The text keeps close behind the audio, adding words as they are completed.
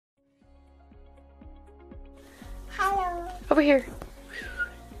Over here.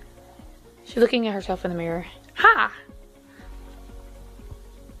 She's looking at herself in the mirror. Hi.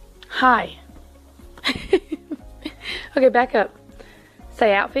 Hi. Okay, back up.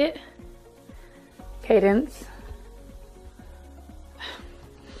 Say outfit. Cadence.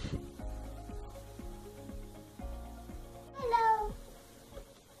 Hello.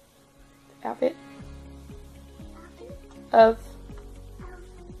 Outfit. Of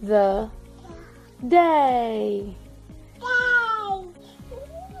the day. Yay.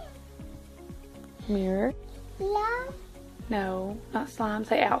 Mirror. Love. No, not slime.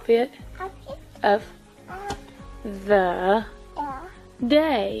 Say outfit Outfit. of Of the the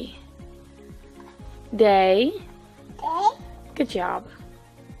day. Day. day. Good job.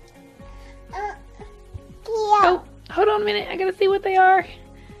 Yeah. Oh, hold on a minute. I gotta see what they are.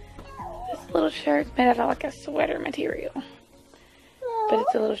 This little shirt's made out of like a sweater material. But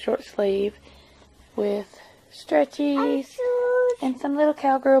it's a little short sleeve with stretchies Shoes. and some little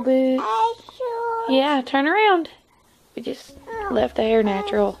cowgirl boots. Shoes. Yeah, turn around. We just left the hair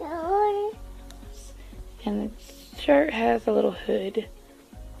natural. Shoes. And the shirt has a little hood.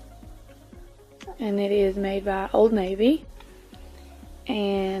 And it is made by Old Navy.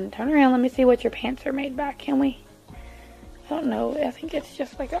 And turn around, let me see what your pants are made by, can we? I don't know, I think it's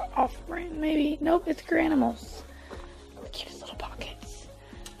just like an off-brand, maybe. Nope, it's Granimals. The cutest little pockets.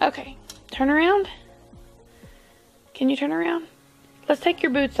 Okay, turn around. Can you turn around? Let's take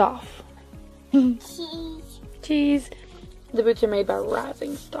your boots off. Cheese. Cheese. The boots are made by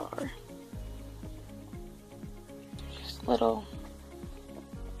Rising Star. Just little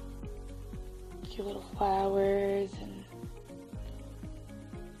cute little flowers and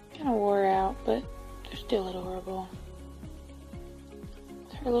kind of wore out, but they're still adorable.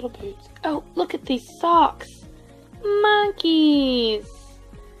 It's her little boots. Oh, look at these socks. Monkeys.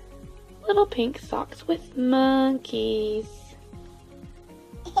 Little pink socks with monkeys.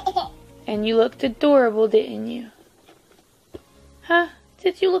 And you looked adorable, didn't you? Huh?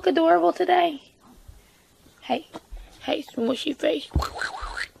 Did you look adorable today? Hey. Hey, smushy face.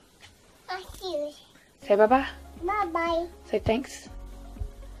 Shoes. Say bye-bye. Bye-bye. Say thanks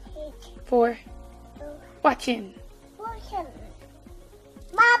for watching.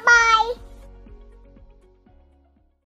 Bye-bye.